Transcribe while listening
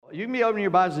You can be opening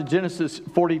your Bibles to Genesis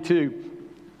 42.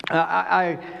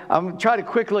 I'm trying to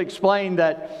quickly explain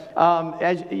that,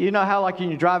 as you know how like when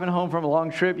you're driving home from a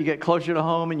long trip, you get closer to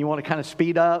home and you want to kind of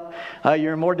speed up.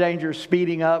 You're in more danger of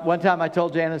speeding up. One time I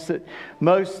told Janice that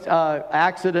most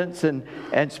accidents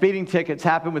and speeding tickets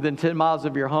happen within 10 miles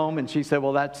of your home, and she said,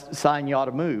 well, that's a sign you ought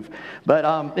to move.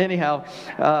 But anyhow,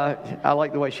 I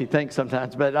like the way she thinks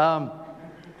sometimes. But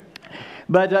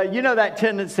you know that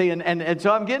tendency, and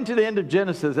so I'm getting to the end of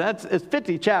Genesis. It's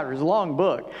 50 chapters, a long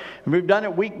book. And we've done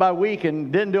it week by week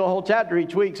and didn't do a whole chapter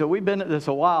each week, so we've been at this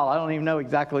a while. I don't even know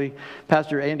exactly.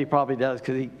 Pastor Andy probably does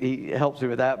because he helps me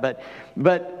with that. But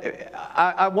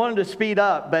I wanted to speed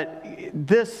up, but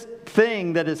this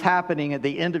thing that is happening at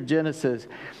the end of Genesis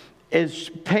is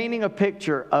painting a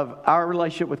picture of our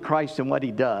relationship with Christ and what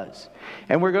He does.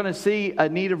 And we're going to see a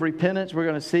need of repentance. We're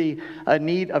going to see a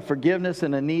need of forgiveness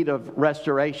and a need of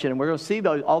restoration. And we're going to see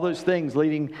all those things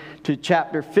leading to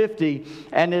chapter 50.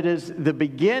 And it is the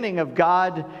beginning of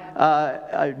God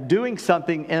doing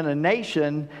something in a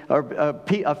nation, or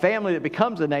a family that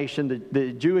becomes a nation,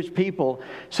 the Jewish people,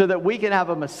 so that we can have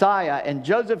a Messiah. And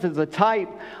Joseph is a type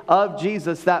of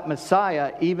Jesus, that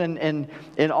Messiah, even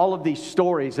in all of these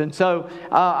stories. And so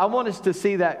I want us to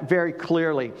see that very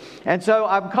clearly. And so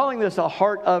I'm calling this a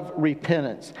heart of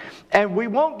repentance. And we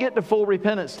won't get to full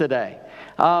repentance today.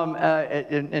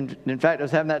 In fact, I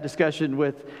was having that discussion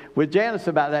with Janice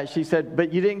about that. She said,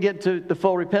 but you didn't get to the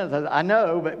full repentance. I said, I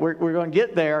know, but we're going to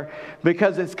get there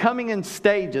because it's coming in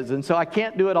stages. And so I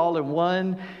can't do it all in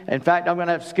one. In fact, I'm going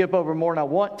to have to skip over more than I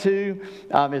want to.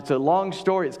 It's a long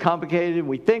story. It's complicated.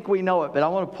 We think we know it, but I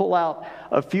want to pull out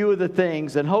a few of the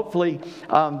things, and hopefully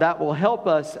that will help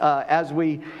us as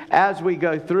we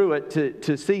go through it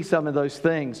to see some of those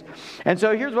things. And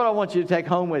so here's what I want you to take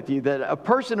home with you, that a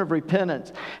person of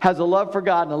repentance has a love for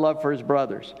God and a love for his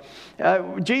brothers.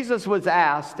 Jesus was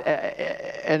asked,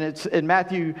 and it's in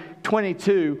Matthew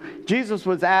 22, Jesus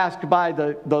was asked by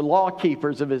the law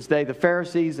keepers of his day, the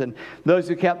Pharisees and those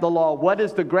who kept the law, what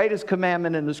is the greatest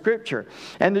commandment in the Scripture?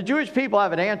 And the Jewish people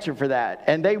have an answer for that.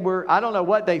 And I don't know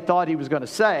what they thought he was going to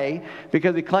say,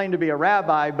 because he claimed to be a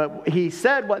rabbi, but he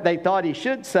said what they thought he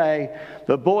should say.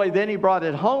 But boy, then he brought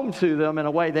it home to them in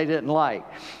a way they didn't like.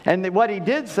 And what he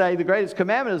did say, the greatest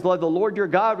commandment is love the Lord your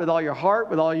God with all your heart,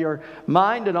 with all your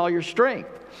mind, and all your strength.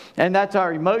 And that's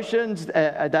our emotions,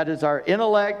 that is our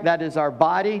intellect, that is our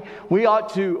body. We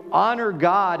ought to honor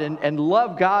God and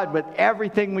love God with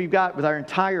everything we've got, with our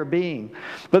entire being.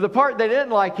 But the part they didn't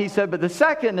like, he said, but the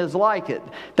second is like it.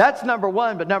 That's number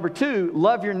one. But number two,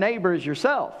 love your neighbor as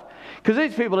yourself. Because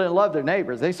these people didn't love their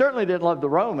neighbors. They certainly didn't love the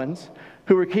Romans,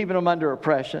 who were keeping them under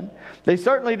oppression. They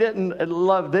certainly didn't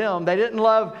love them. They didn't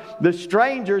love the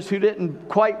strangers who didn't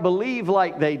quite believe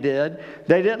like they did.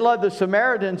 They didn't love the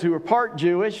Samaritans, who were part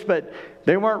Jewish, but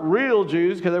they weren't real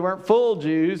Jews because they weren't full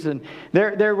Jews. And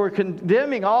they were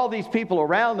condemning all these people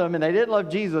around them, and they didn't love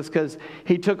Jesus because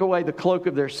he took away the cloak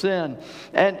of their sin.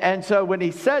 And so when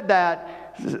he said that,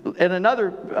 in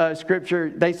another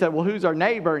scripture, they said, well, who's our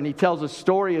neighbor? And he tells a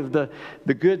story of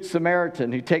the good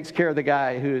Samaritan who takes care of the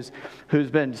guy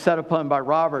who's been set upon by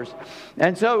robbers.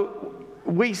 And so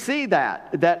we see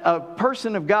that a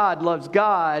person of God loves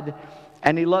God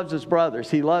and he loves his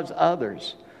brothers. He loves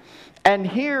others. And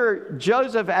here,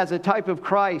 Joseph, as a type of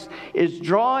Christ, is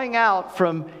drawing out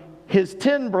from his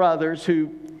 10 brothers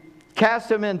who cast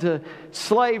him into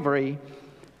slavery.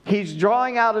 He's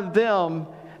drawing out of them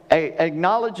an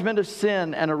acknowledgement of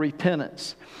sin and a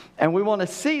repentance. And we want to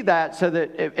see that so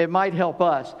that it might help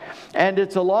us. And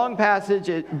it's a long passage.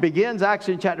 It begins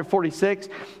actually in chapter 46.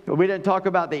 But we didn't talk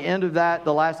about the end of that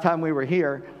the last time we were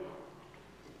here.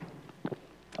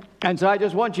 And so I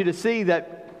just want you to see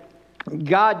that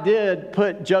God did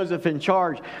put Joseph in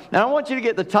charge. Now I want you to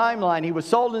get the timeline. He was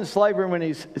sold into slavery when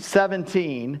he's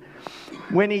 17.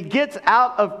 When he gets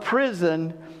out of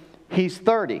prison, he's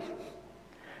 30.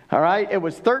 All right, it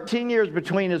was 13 years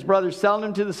between his brothers selling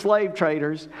him to the slave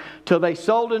traders till they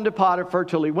sold him to Potiphar,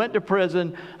 till he went to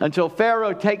prison, until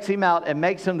Pharaoh takes him out and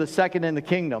makes him the second in the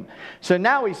kingdom. So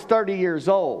now he's 30 years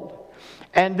old.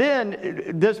 And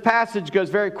then this passage goes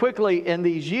very quickly in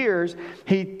these years.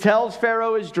 He tells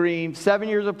Pharaoh his dream, 7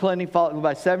 years of plenty followed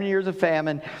by 7 years of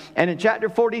famine. And in chapter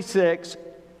 46,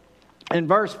 in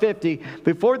verse 50,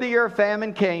 before the year of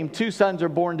famine came, 2 sons are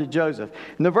born to Joseph.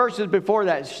 And the verses before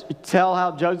that tell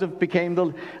how Joseph became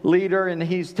the leader and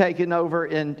he's taken over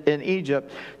in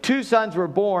Egypt. 2 sons were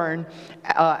born.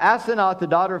 Asenath, the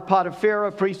daughter of Potiphar,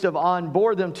 priest of On,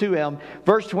 bore them to him.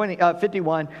 Verse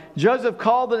 51, Joseph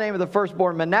called the name of the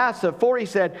firstborn Manasseh, for he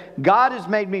said, God has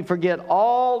made me forget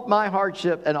all my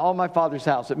hardship and all my father's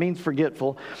house. It means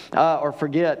forgetful or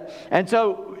forget. And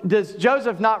so does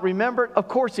Joseph not remember it? Of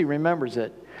course he remembers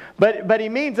it. But he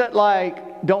means it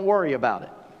like, don't worry about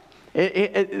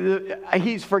it.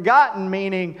 He's forgotten,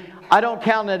 meaning I don't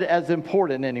count it as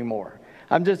important anymore.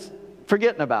 I'm just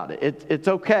forgetting about it. It's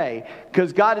okay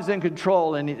because God is in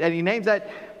control. And he names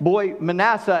that boy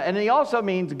Manasseh. And he also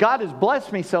means God has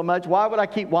blessed me so much. Why would I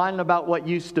keep whining about what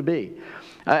used to be?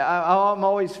 I'm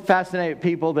always fascinated with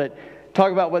people that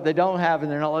talk about what they don't have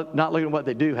and they're not looking at what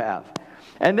they do have.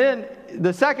 And then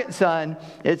the second son,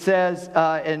 it says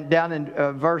down in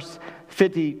verse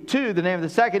 52, the name of the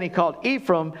second he called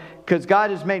Ephraim, because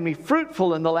God has made me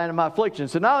fruitful in the land of my affliction.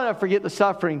 So now that I forget the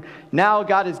suffering, now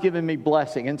God has given me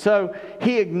blessing. And so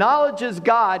he acknowledges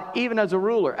God even as a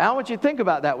ruler. I want you to think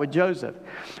about that with Joseph.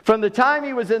 From the time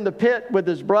he was in the pit with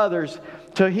his brothers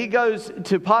till he goes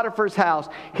to Potiphar's house,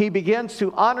 he begins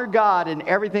to honor God in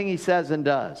everything he says and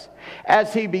does.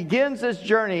 As he begins this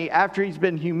journey after he's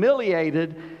been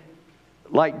humiliated,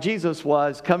 like Jesus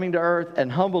was, coming to earth and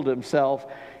humbled himself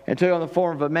and took on the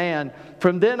form of a man.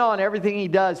 From then on, everything he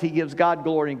does, he gives God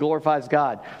glory and glorifies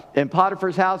God. In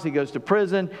Potiphar's house, he goes to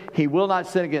prison. He will not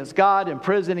sin against God. In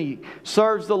prison, he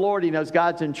serves the Lord. He knows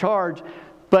God's in charge.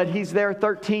 But he's there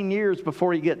 13 years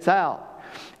before he gets out.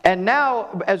 And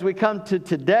now, as we come to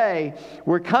today,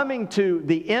 we're coming to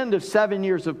the end of 7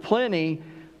 years of plenty,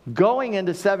 going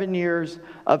into 7 years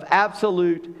of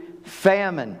absolute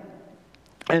famine.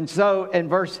 And so in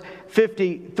verse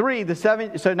 53,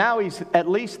 so now he's at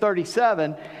least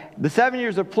 37. The 7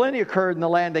 years of plenty occurred in the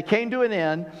land. They came to an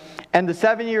end, and the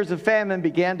 7 years of famine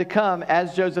began to come,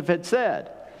 as Joseph had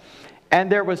said.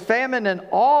 And there was famine in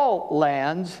all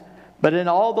lands, but in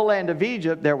all the land of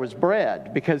Egypt there was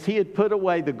bread, because he had put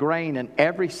away the grain in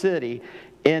every city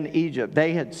in Egypt.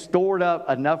 They had stored up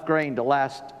enough grain to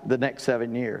last the next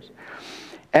 7 years.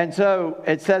 And so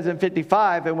it says in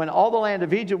 55, and when all the land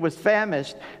of Egypt was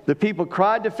famished, the people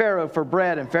cried to Pharaoh for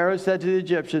bread. And Pharaoh said to the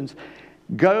Egyptians,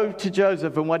 go to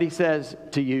Joseph, and what he says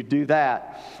to you, do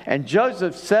that. And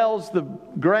Joseph sells the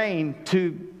grain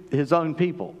to his own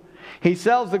people. He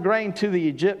sells the grain to the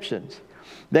Egyptians.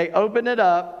 They open it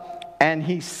up, and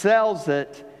he sells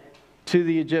it to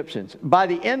the Egyptians. By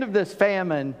the end of this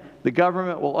famine, the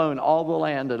government will own all the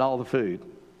land and all the food.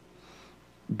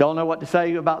 Don't know what to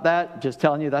say about that. Just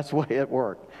telling you that's the way it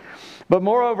worked. But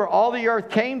moreover, all the earth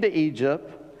came to Egypt,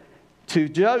 to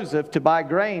Joseph, to buy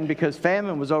grain, because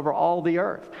famine was over all the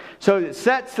earth. So it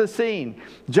sets the scene.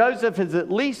 Joseph is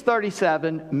at least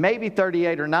 37, maybe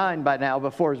 38 or 9 by now,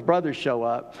 before his brothers show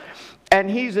up. And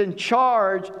he's in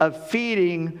charge of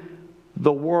feeding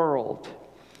the world.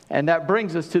 And that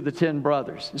brings us to the 10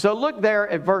 brothers. So look there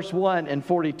at verse 1 and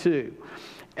 42.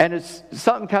 And it's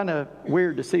something kind of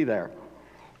weird to see there.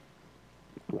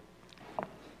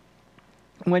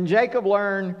 When Jacob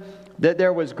learned that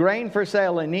there was grain for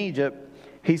sale in Egypt,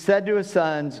 he said to his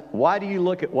sons, why do you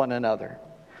look at one another?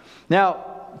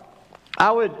 Now,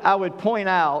 I would point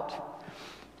out,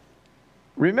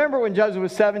 remember when Joseph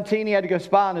was 17, he had to go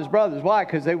spy on his brothers. Why?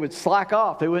 Because they would slack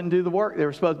off. They wouldn't do the work they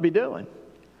were supposed to be doing.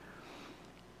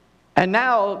 And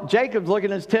now Jacob's looking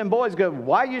at his 10 boys, going,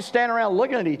 why are you standing around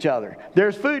looking at each other?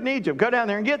 There's food in Egypt. Go down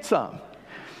there and get some.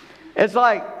 It's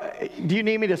like, do you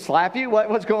need me to slap you?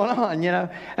 What's going on? You know,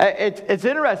 it's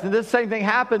interesting. This same thing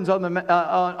happens on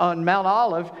Mount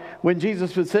Olive when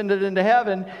Jesus ascended into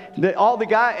heaven. All the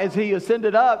guys, as he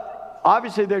ascended up,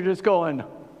 obviously they're just going,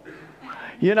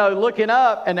 you know, looking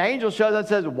up, and the angel shows up and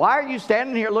says, why are you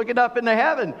standing here looking up into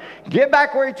heaven? Get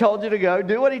back where he told you to go.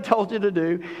 Do what he told you to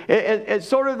do. It's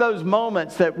sort of those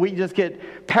moments that we just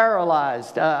get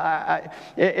paralyzed.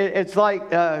 It's like,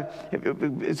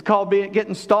 it's called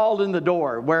getting stalled in the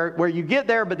door, where you get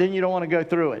there, but then you don't want to go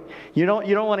through it. You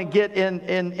don't want to get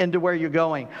into where you're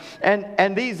going.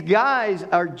 And these guys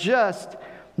are just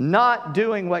not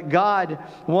doing what God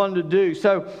wanted to do.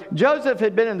 So Joseph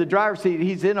had been in the driver's seat.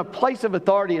 He's in a place of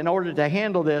authority in order to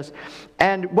handle this.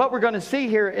 And what we're going to see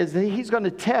here is that he's going to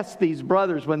test these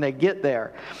brothers when they get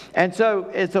there. And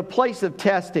so it's a place of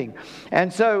testing.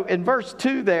 And so in verse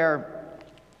 2 there,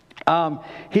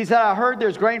 he said, I heard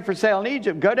there's grain for sale in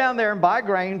Egypt. Go down there and buy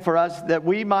grain for us that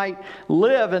we might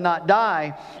live and not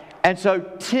die. And so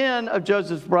 10 of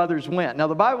Joseph's brothers went. Now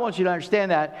the Bible wants you to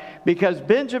understand that because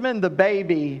Benjamin the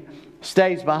baby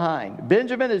stays behind.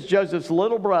 Benjamin is Joseph's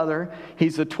little brother.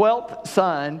 He's the 12th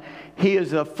son. He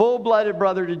is a full-blooded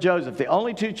brother to Joseph. The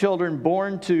only 2 children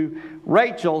born to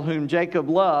Rachel, whom Jacob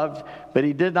loved, but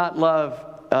he did not love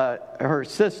her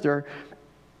sister,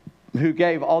 who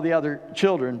gave all the other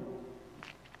children.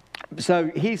 So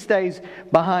he stays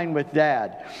behind with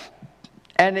dad.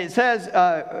 And it says,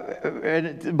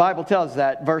 the Bible tells us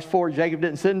that, verse 4, Jacob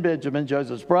didn't send Benjamin,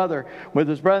 Joseph's brother, with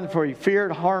his brother, for he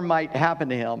feared harm might happen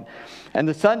to him. And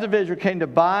the sons of Israel came to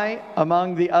buy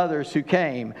among the others who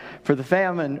came, for the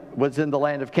famine was in the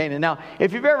land of Canaan. Now,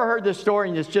 if you've ever heard this story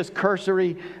and it's just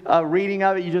cursory reading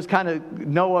of it, you just kind of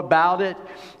know about it,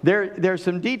 there's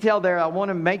some detail there I want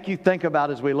to make you think about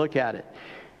as we look at it.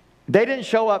 They didn't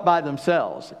show up by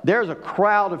themselves. There's a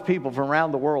crowd of people from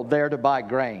around the world there to buy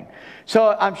grain.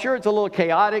 So I'm sure it's a little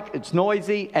chaotic, it's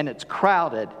noisy, and it's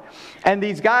crowded. And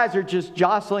these guys are just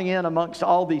jostling in amongst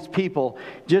all these people,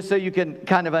 just so you can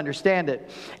kind of understand it.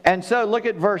 And so look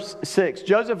at verse 6.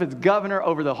 Joseph is governor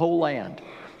over the whole land.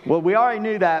 Well, we already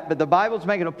knew that, but the Bible's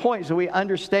making a point so we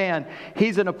understand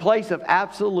he's in a place of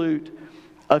absolute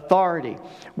authority.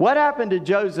 What happened to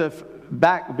Joseph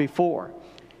back before?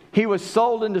 He was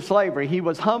sold into slavery. He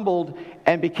was humbled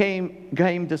and came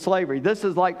to slavery. This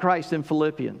is like Christ in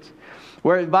Philippians,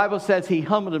 where the Bible says he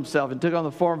humbled himself and took on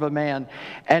the form of a man,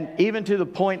 and even to the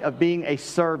point of being a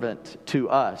servant to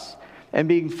us. And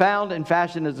being found and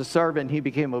fashioned as a servant, he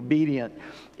became obedient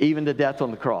even to death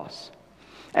on the cross.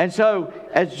 And so,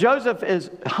 as Joseph is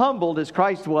humbled as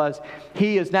Christ was,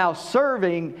 he is now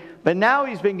serving, but now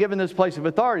he's been given this place of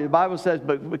authority. The Bible says,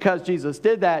 but because Jesus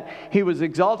did that, he was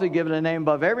exalted, given a name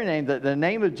above every name, that the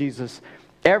name of Jesus,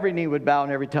 every knee would bow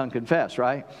and every tongue confess,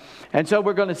 right? And so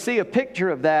we're going to see a picture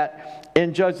of that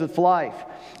in Joseph's life.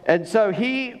 And so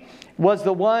he was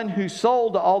the one who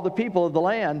sold to all the people of the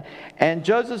land. And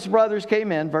Joseph's brothers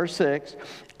came in, verse 6,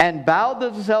 and bowed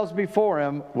themselves before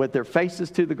him with their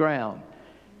faces to the ground.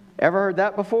 Ever heard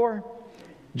that before?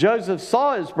 Joseph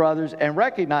saw his brothers and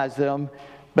recognized them,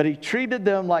 but he treated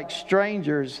them like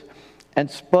strangers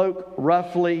and spoke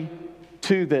roughly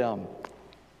to them.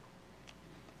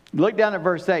 Look down at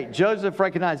verse 8. Joseph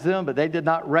recognized them, but they did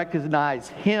not recognize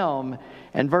him.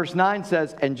 And verse 9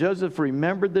 says, and Joseph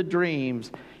remembered the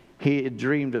dreams he had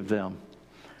dreamed of them.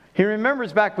 He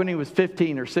remembers back when he was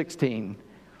 15 or 16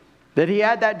 that he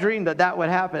had that dream that would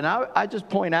happen. I just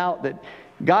point out that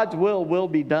God's will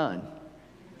be done.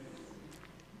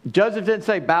 Joseph didn't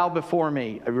say, bow before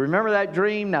me. Remember that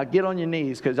dream? Now get on your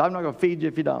knees, because I'm not going to feed you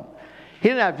if you don't. He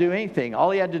didn't have to do anything.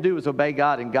 All he had to do was obey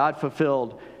God, and God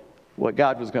fulfilled what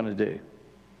God was going to do.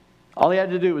 All he had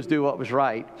to do was do what was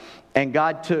right, and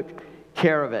God took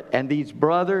care of it. And these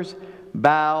brothers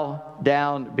bow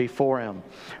down before him.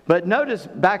 But notice,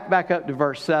 back up to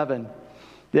verse 7,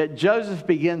 that Joseph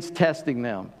begins testing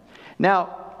them.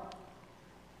 Now,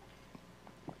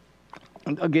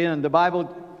 again, the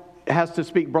Bible has to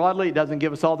speak broadly. It doesn't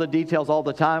give us all the details all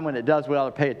the time. When it does, we ought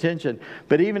to pay attention.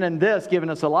 But even in this, giving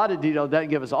us a lot of detail, doesn't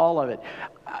give us all of it.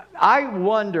 I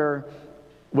wonder,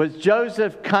 was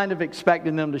Joseph kind of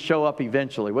expecting them to show up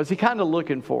eventually? Was he kind of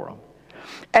looking for them?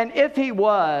 And if he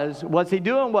was he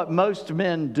doing what most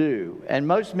men do? And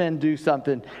most men do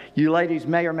something. You ladies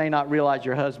may or may not realize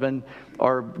your husband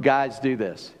or guys do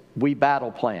this. We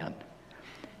battle plan.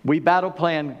 We battle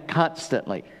plan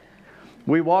constantly.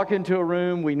 We walk into a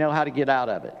room, we know how to get out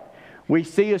of it. We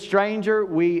see a stranger,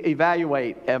 we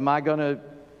evaluate.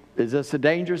 Is this a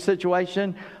dangerous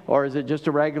situation, or is it just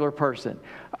a regular person?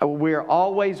 We're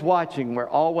always watching, we're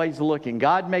always looking.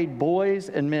 God made boys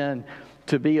and men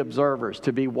to be observers,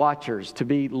 to be watchers, to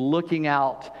be looking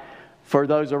out for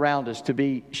those around us, to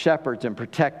be shepherds and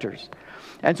protectors.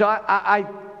 And so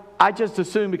I just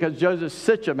assume, because Joseph's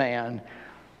such a man,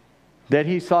 that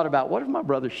he's thought about, what if my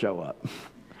brothers show up?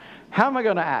 How am I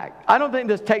going to act? I don't think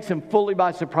this takes him fully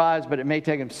by surprise, but it may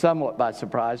take him somewhat by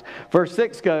surprise. Verse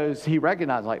 6 goes, he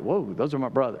recognized, like, whoa, those are my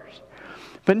brothers.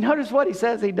 But notice what he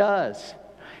says he does.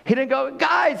 He didn't go,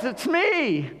 guys, it's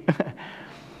me.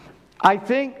 I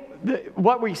think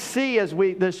what we see as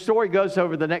this story goes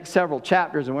over the next several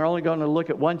chapters, and we're only going to look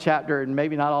at one chapter and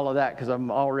maybe not all of that because I'm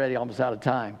already almost out of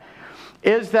time,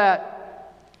 is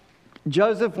that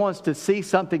Joseph wants to see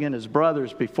something in his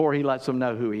brothers before he lets them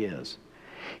know who he is.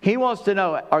 He wants to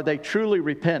know, are they truly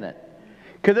repentant?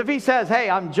 Because if he says, hey,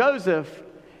 I'm Joseph,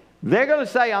 they're going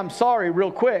to say, I'm sorry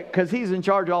real quick, because he's in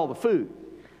charge of all the food,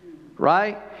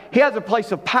 right? He has a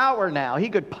place of power now. He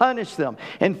could punish them.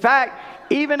 In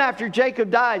fact, even after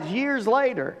Jacob dies, years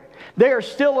later, they are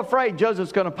still afraid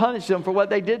Joseph's going to punish them for what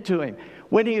they did to him,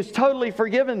 when he has totally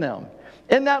forgiven them.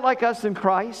 Isn't that like us in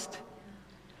Christ?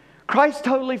 Christ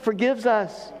totally forgives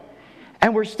us,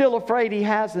 and we're still afraid he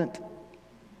hasn't.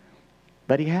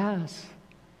 But he has.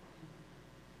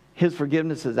 His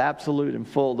forgiveness is absolute and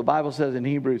full. The Bible says in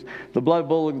Hebrews, the blood of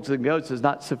bulls and goats is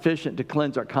not sufficient to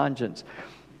cleanse our conscience,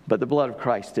 but the blood of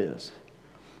Christ is.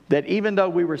 that even though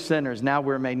we were sinners, now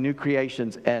we're made new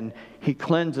creations, and he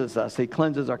cleanses us. He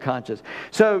cleanses our conscience.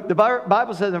 So the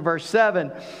Bible says in verse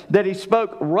 7 that he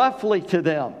spoke roughly to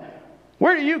them.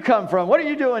 Where do you come from? What are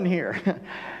you doing here?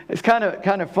 It's kind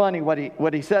of funny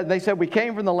what he said. They said, we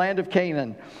came from the land of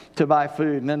Canaan to buy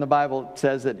food. And then the Bible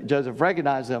says that Joseph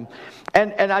recognized them.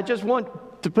 And I just want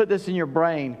to put this in your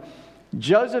brain.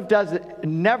 Joseph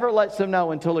never lets them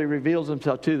know until he reveals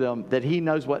himself to them that he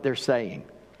knows what they're saying.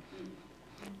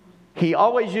 He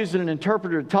always used an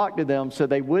interpreter to talk to them so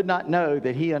they would not know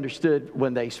that he understood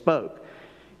when they spoke.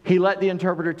 He let the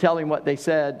interpreter tell him what they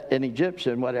said in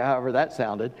Egyptian, however that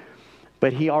sounded,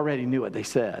 but he already knew what they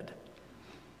said.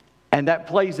 And that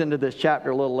plays into this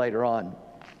chapter a little later on.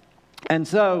 And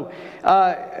so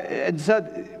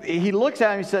he looks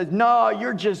at him and says, no,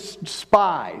 you're just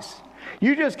spies.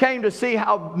 You just came to see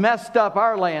how messed up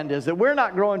our land is, that we're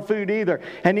not growing food either.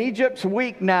 And Egypt's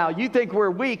weak now. You think we're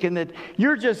weak and that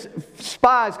you're just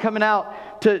spies coming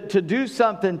out to do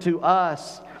something to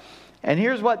us. And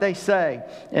here's what they say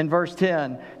in verse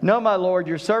 10. No, my Lord,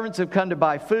 your servants have come to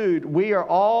buy food. We are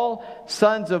all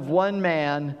sons of one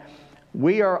man.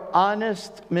 We are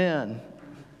honest men.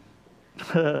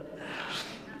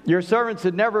 Your servants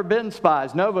had never been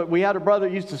spies. No, but we had a brother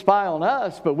who used to spy on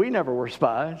us, but we never were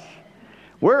spies.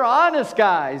 We're honest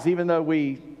guys, even though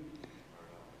we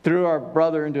threw our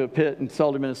brother into a pit and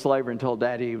sold him into slavery and told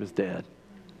Daddy he was dead.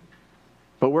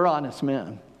 But we're honest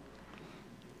men.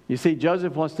 You see,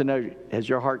 Joseph wants to know, has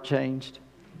your heart changed?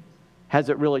 Has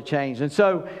it really changed? And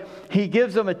so he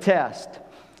gives them a test.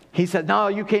 He said, no,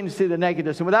 you came to see the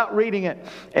nakedness. And without reading it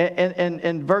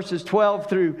in verses 12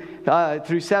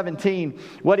 through 17,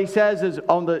 what he says is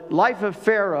on the life of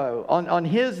Pharaoh, on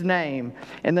his name,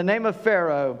 in the name of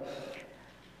Pharaoh,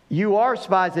 you are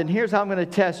spies, and here's how I'm going to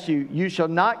test you. You shall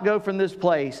not go from this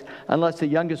place unless the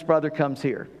youngest brother comes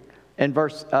here. In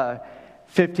verse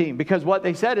 15. Because what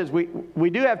they said is, we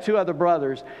do have two other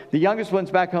brothers. The youngest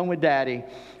one's back home with Daddy,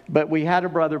 but we had a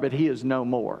brother, but he is no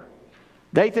more.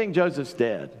 They think Joseph's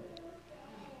dead.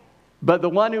 But the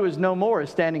one who is no more is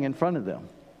standing in front of them.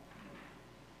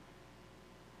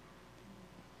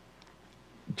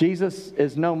 Jesus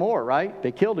is no more, right?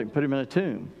 They killed him, put him in a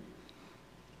tomb.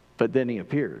 But then he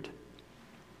appeared.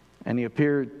 And he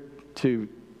appeared to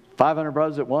 500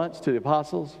 brothers at once, to the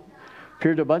apostles.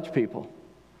 Appeared to a bunch of people.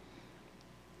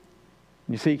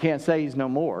 You see, you can't say he's no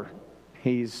more.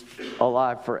 He's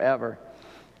alive forever.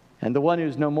 And the one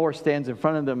who's no more stands in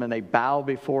front of them, and they bow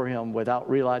before him without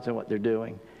realizing what they're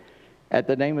doing. At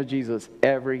the name of Jesus,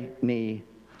 every knee.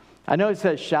 I know it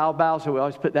says shall bow, so we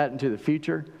always put that into the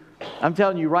future. I'm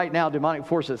telling you right now, demonic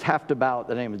forces have to bow at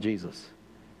the name of Jesus.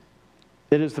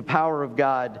 It is the power of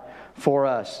God for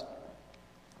us.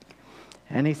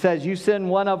 And he says, you send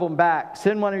one of them back.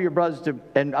 Send one of your brothers to,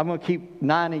 and I'm going to keep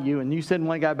 9 of you, and you send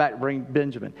one guy back to bring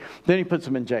Benjamin. Then he puts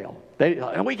them in jail.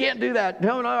 We can't do that.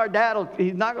 No, our dad,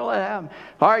 he's not going to let it happen.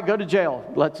 All right, go to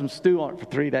jail. Let them stew on it for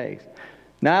 3 days.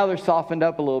 Now they're softened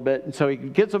up a little bit. And so he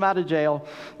gets them out of jail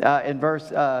in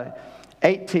verse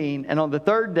 18. And on the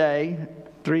third day,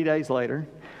 3 days later,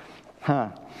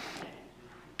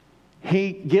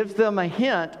 he gives them a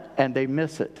hint, and they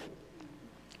miss it.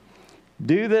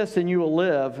 Do this and you will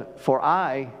live, for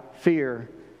I fear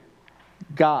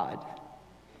God.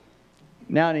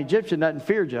 Now an Egyptian doesn't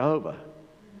fear Jehovah.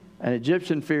 An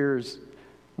Egyptian fears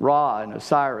Ra and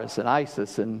Osiris and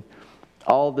Isis and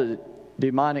all the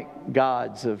demonic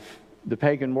gods of the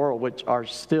pagan world, which are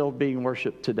still being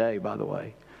worshipped today, by the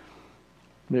way.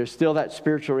 There's still that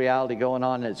spiritual reality going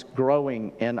on that's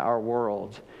growing in our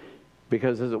world.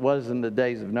 Because as it was in the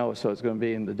days of Noah, so it's going to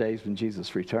be in the days when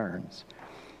Jesus returns.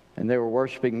 And they were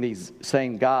worshiping these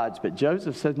same gods. But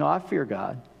Joseph said, no, I fear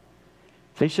God.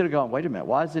 They should have gone, wait a minute,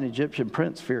 why does an Egyptian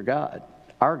prince fear God?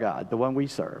 Our God, the one we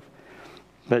serve.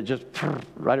 But just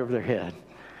right over their head.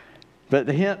 But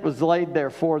the hint was laid there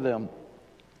for them.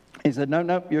 He said,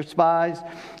 no, you're spies.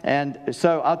 And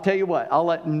so I'll tell you what, I'll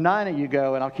let 9 of you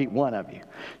go and I'll keep 1 of you.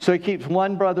 So he keeps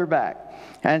 1 brother back.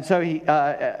 And so he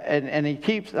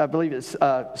keeps, I believe it's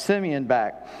Simeon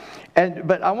back.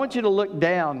 But I want you to look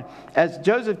down as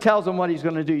Joseph tells them what he's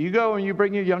going to do. You go and you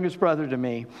bring your youngest brother to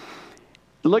me.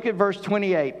 Look at verse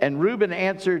 28. And Reuben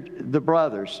answered the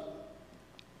brothers.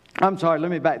 I'm sorry, let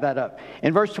me back that up.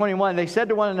 In verse 21, they said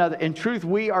to one another, in truth,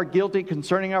 we are guilty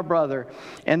concerning our brother,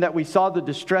 and that we saw the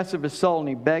distress of his soul, and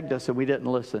he begged us, and we didn't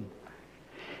listen.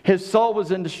 His soul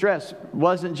was in distress.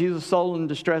 Wasn't Jesus' soul in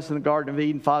distress in the Garden of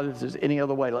Eden? Father, if there's any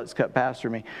other way, let's cut past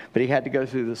me. But he had to go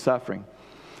through the suffering.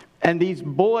 And these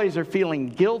boys are feeling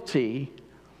guilty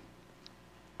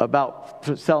about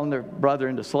selling their brother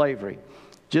into slavery.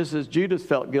 just as Judas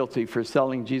felt guilty for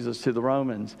selling Jesus to the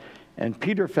Romans, and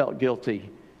Peter felt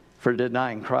guilty for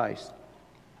denying Christ.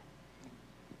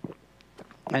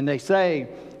 And they say,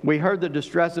 we heard the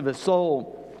distress of his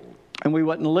soul, and we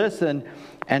wouldn't listen,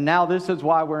 and now this is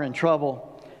why we're in trouble.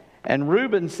 And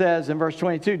Reuben says in verse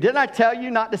 22, didn't I tell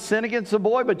you not to sin against the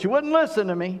boy, but you wouldn't listen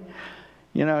to me?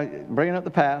 You know, bringing up the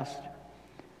past.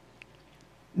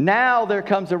 Now there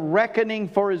comes a reckoning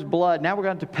for his blood. Now we're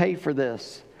going to pay for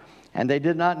this. And they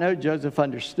did not know Joseph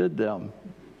understood them.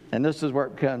 And this is where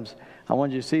it becomes, I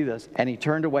want you to see this. And he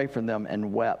turned away from them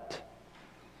and wept.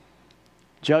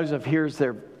 Joseph hears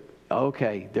they're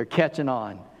catching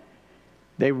on.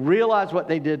 They realize what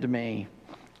they did to me.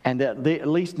 And that at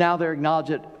least now they're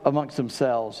acknowledging it amongst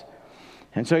themselves.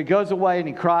 And so he goes away and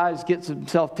he cries, gets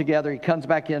himself together. He comes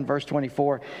back in, verse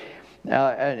 24,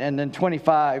 and then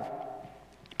 25.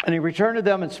 And he returned to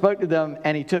them and spoke to them,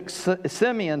 and he took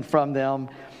Simeon from them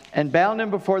and bound him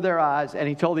before their eyes. And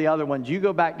he told the other ones, you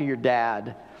go back to your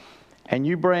dad and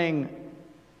you bring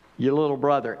your little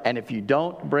brother. And if you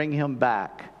don't bring him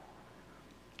back,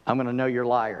 I'm going to know you're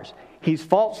liars. He's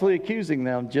falsely accusing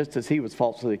them just as he was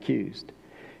falsely accused.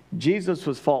 Jesus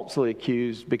was falsely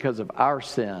accused because of our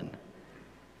sin.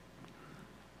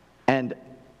 And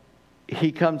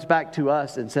he comes back to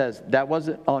us and says, that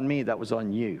wasn't on me, that was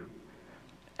on you.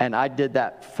 And I did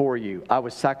that for you. I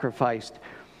was sacrificed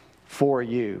for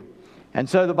you. And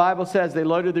so the Bible says they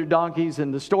loaded their donkeys,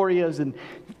 and the story is, and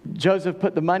Joseph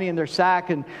put the money in their sack,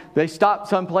 and they stopped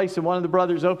someplace, and one of the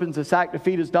brothers opens the sack to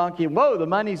feed his donkey, and whoa, the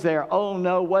money's there. Oh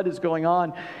no, what is going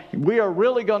on? We are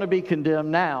really going to be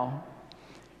condemned now.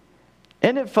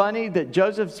 Isn't it funny that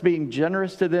Joseph's being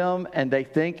generous to them and they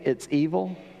think it's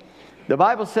evil? The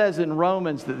Bible says in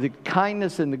Romans that the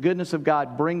kindness and the goodness of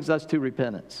God brings us to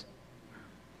repentance.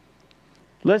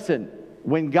 Listen,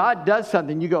 when God does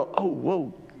something, you go, oh,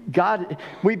 whoa, God,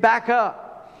 we back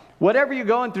up. Whatever you're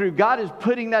going through, God is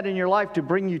putting that in your life to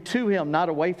bring you to Him, not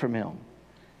away from Him.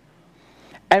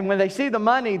 And when they see the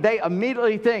money, they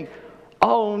immediately think,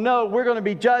 oh no, we're going to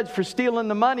be judged for stealing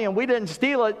the money, and we didn't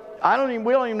steal it. We don't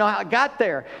even know how it got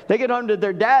there. They get home to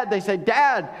their dad. They say,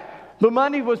 Dad, the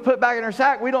money was put back in our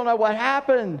sack. We don't know what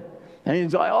happened. And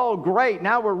he's like, oh, great.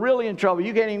 Now we're really in trouble.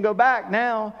 You can't even go back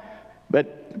now.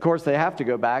 But, of course, they have to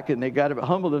go back. And they got to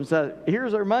humble themselves.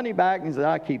 Here's our money back. And he said,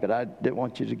 I keep it. I didn't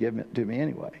want you to give it to me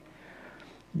anyway.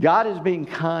 God is being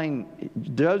kind.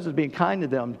 Joseph is being kind to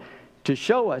them to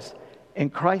show us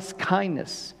in Christ's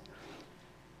kindness.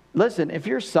 Listen, if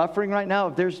you're suffering right now,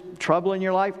 if there's trouble in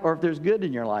your life, or if there's good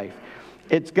in your life,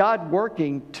 it's God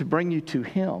working to bring you to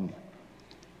Him.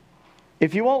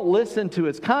 If you won't listen to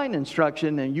His kind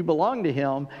instruction and you belong to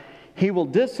Him, He will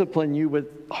discipline you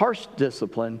with harsh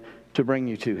discipline to bring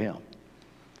you to Him.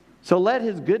 So let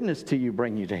His goodness to you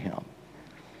bring you to Him.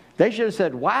 They should have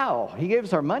said, wow, He gave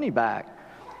us our money back.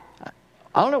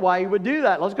 I don't know why He would do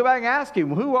that. Let's go back and ask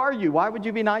Him, who are you? Why would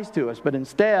you be nice to us? But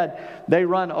instead, they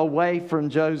run away from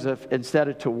Joseph instead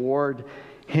of toward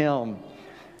him.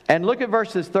 And look at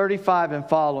verses 35 and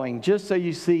following, just so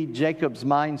you see Jacob's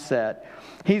mindset.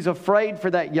 He's afraid for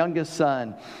that youngest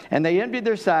son. And they emptied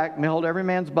their sack, and behold, every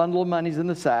man's bundle of money's in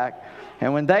the sack.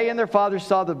 And when they and their father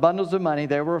saw the bundles of money,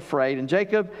 they were afraid. And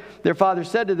Jacob, their father,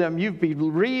 said to them, you've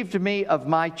bereaved me of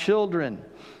my children.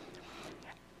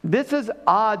 This is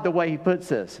odd the way he puts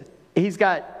this. He's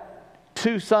got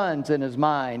 2 sons in his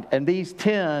mind, and these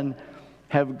 10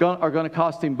 are going to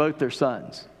cost him both their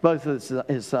sons, both of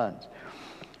his sons.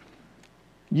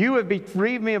 You have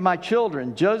bereaved me of my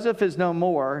children. Joseph is no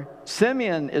more.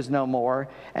 Simeon is no more.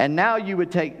 And now you would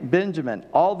take Benjamin.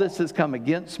 All this has come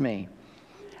against me.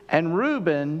 And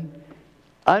Reuben,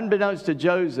 unbeknownst to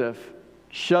Joseph,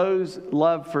 shows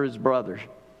love for his brother.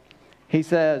 He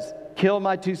says, kill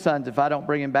my 2 sons if I don't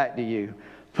bring him back to you.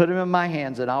 Put him in my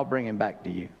hands and I'll bring him back to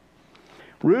you.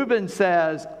 Reuben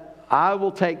says, I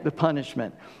will take the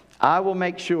punishment. I will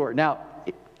make sure. Now,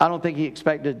 I don't think he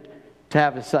expected to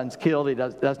have his sons killed.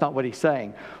 That's not what he's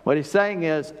saying. What he's saying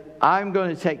is, I'm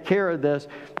going to take care of this,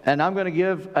 and I'm going to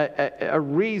give a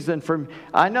reason for...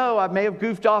 I know I may have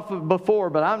goofed off before,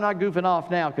 but I'm not goofing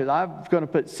off now, because I'm going to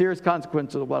put serious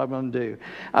consequences of what I'm going to do.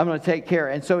 I'm going to take care.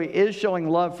 And so he is showing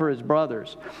love for his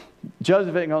brothers.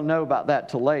 Joseph ain't going to know about that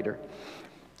till later.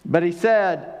 But he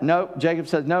said, nope, Jacob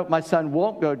says, nope, my son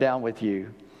won't go down with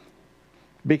you,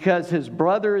 because his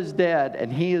brother is dead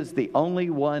and he is the only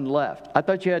one left. I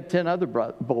thought you had 10 other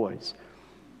boys.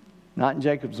 Not in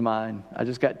Jacob's mind. I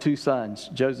just got 2 sons,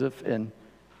 Joseph and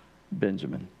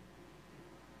Benjamin.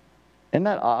 Isn't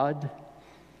that odd?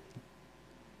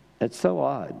 It's so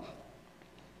odd.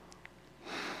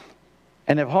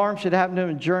 And if harm should happen to him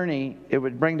in journey, it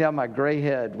would bring down my gray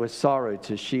head with sorrow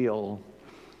to Sheol.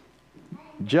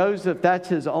 Joseph, that's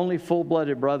his only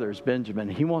full-blooded brother, is Benjamin.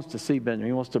 He wants to see Benjamin.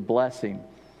 He wants to bless him.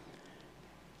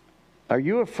 Are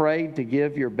you afraid to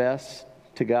give your best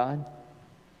to God?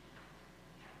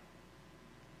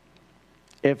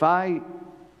 If I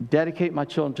dedicate my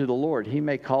children to the Lord, He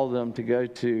may call them to go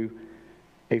to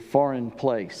a foreign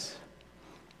place,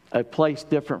 a place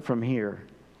different from here,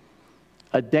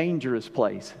 a dangerous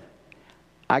place.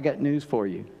 I got news for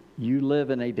you. You live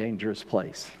in a dangerous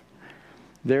place.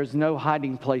 There's no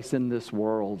hiding place in this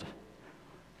world.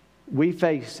 We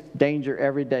face danger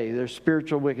every day. There's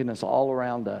spiritual wickedness all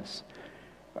around us.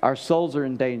 Our souls are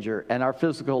in danger, and our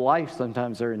physical life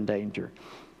sometimes are in danger.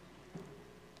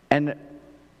 And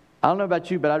I don't know about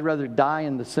you, but I'd rather die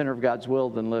in the center of God's will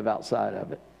than live outside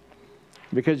of it.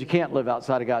 Because you can't live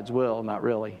outside of God's will, not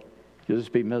really. You'll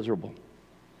just be miserable.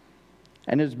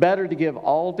 And it's better to give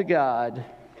all to God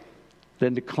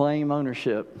than to claim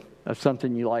ownership of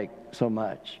something you like so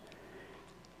much.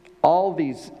 All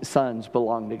these sons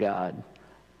belong to God.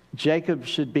 Jacob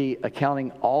should be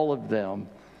accounting all of them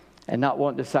and not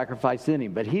wanting to sacrifice any.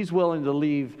 But he's willing to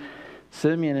leave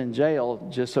Simeon in jail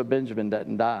just so Benjamin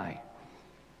doesn't die.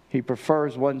 He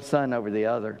prefers one son over the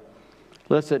other.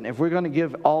 Listen, if we're going to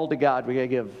give all to God, we got to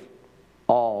give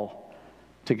all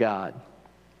to God.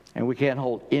 And we can't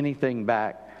hold anything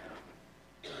back.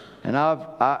 And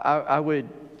I would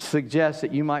suggest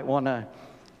that you might want to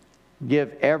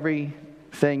give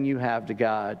everything you have to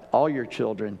God, all your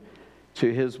children,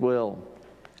 to His will.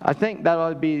 I think that ought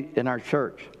to be in our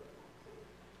church.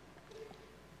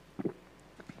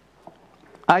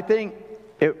 I think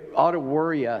it ought to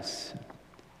worry us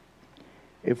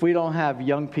if we don't have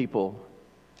young people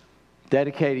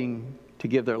dedicating to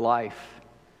give their life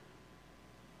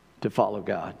to follow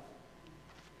God.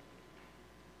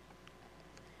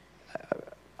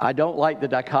 I don't like the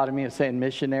dichotomy of saying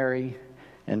missionary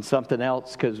and something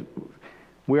else, because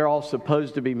we're all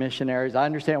supposed to be missionaries. I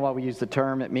understand why we use the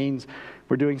term. It means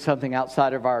we're doing something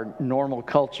outside of our normal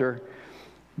culture.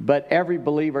 But every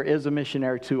believer is a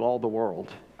missionary to all the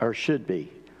world, or should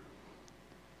be.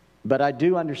 But I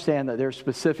do understand that there are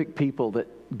specific people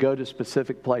that go to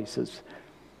specific places,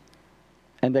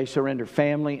 and they surrender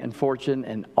family and fortune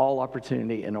and all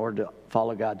opportunity in order to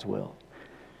follow God's will.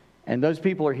 And those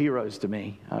people are heroes to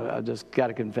me. I just got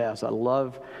to confess. I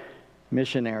love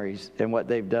missionaries and what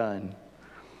they've done.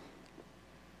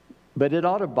 But it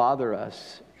ought to bother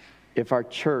us if our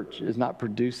church is not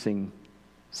producing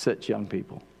such young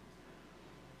people.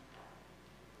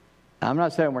 I'm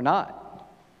not saying we're not.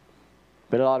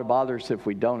 But it ought to bother us if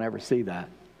we don't ever see that.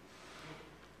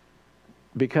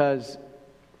 Because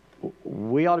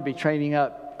we ought to be training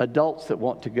up adults that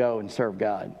want to go and serve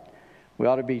God. We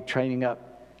ought to be training up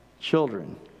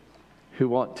children who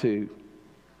want to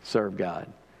serve God.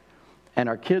 And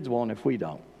our kids won't if we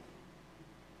don't.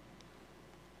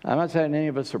 I'm not saying any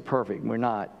of us are perfect. We're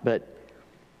not. But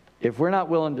if we're not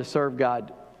willing to serve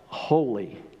God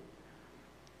wholly,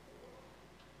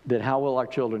 then how will our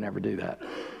children ever do that?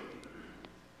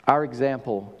 Our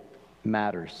example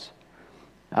matters.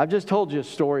 I've just told you a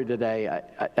story today.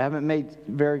 I haven't made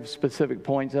very specific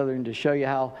points other than to show you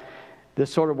how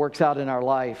this sort of works out in our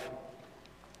life.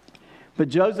 But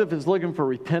Joseph is looking for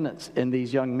repentance in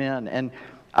these young men. And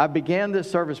I began this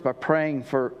service by praying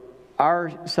for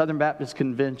our Southern Baptist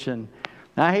Convention.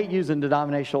 Now, I hate using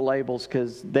denominational labels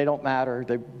because they don't matter.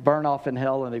 They burn off in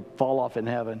hell and they fall off in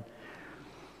heaven.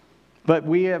 But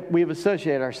we've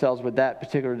associated ourselves with that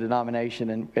particular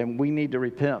denomination, and we need to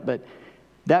repent. But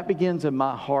that begins in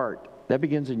my heart. That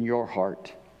begins in your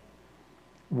heart.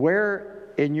 Where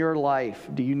in your life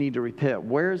do you need to repent?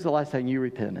 Where is the last time you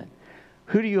repented?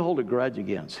 Who do you hold a grudge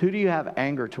against? Who do you have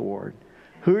anger toward?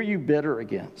 Who are you bitter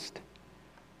against?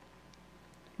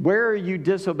 Where are you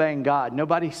disobeying God?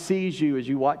 Nobody sees you as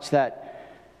you watch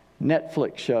that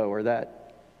Netflix show or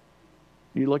that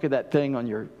you look at that thing on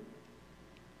your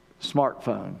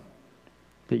smartphone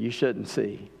that you shouldn't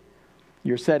see.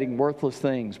 You're setting worthless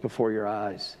things before your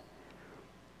eyes.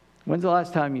 When's the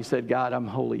last time you said, God, I'm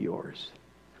wholly yours?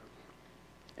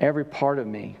 Every part of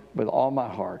me, with all my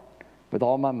heart, with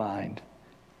all my mind,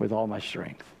 with all my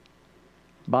strength.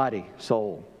 Body,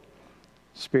 soul,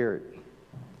 spirit.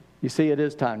 You see, it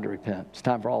is time to repent. It's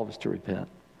time for all of us to repent.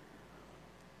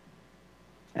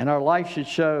 And our life should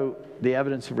show the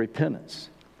evidence of repentance.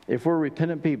 If we're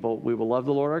repentant people, we will love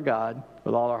the Lord our God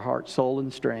with all our heart, soul,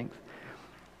 and strength.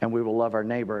 And we will love our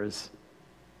neighbors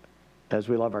as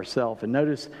we love ourselves. And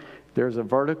notice there's a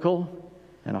vertical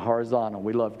and a horizontal.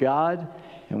 We love God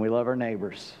and we love our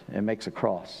neighbors. It makes a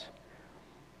cross.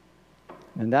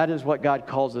 And that is what God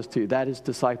calls us to. That is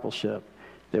discipleship.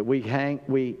 That we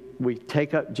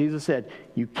take up, Jesus said,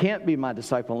 you can't be my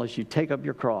disciple unless you take up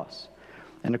your cross.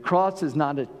 And the cross is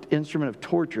not an instrument of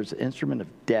torture, it's an instrument of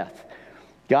death.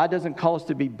 God doesn't call us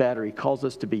to be better. He calls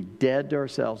us to be dead to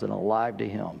ourselves and alive to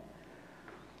Him.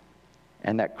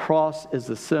 And that cross is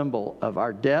the symbol of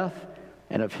our death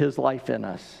and of His life in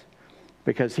us,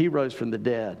 because He rose from the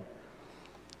dead.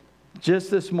 Just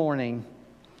this morning,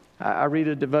 I read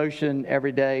a devotion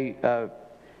every day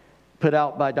put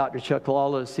out by Dr. Chuck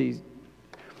Lawless. He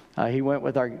went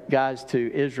with our guys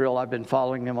to Israel. I've been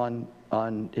following him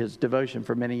on his devotion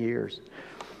for many years.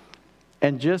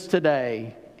 And just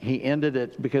today, he ended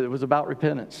it because it was about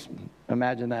repentance.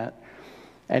 Imagine that.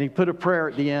 And he put a prayer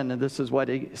at the end, and this is what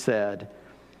he said.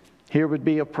 Here would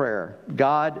be a prayer.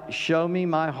 God, show me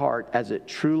my heart as it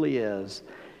truly is,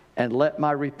 and let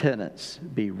my repentance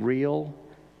be real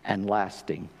and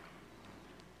lasting.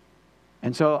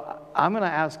 And so I'm going to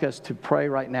ask us to pray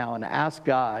right now and ask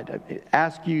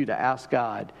you to ask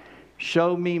God,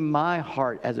 show me my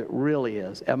heart as it really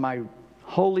is. Am I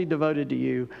wholly devoted to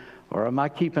you, or am I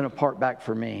keeping a part back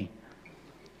for me?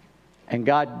 And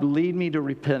God, lead me to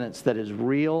repentance that is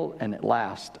real and it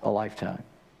lasts a lifetime.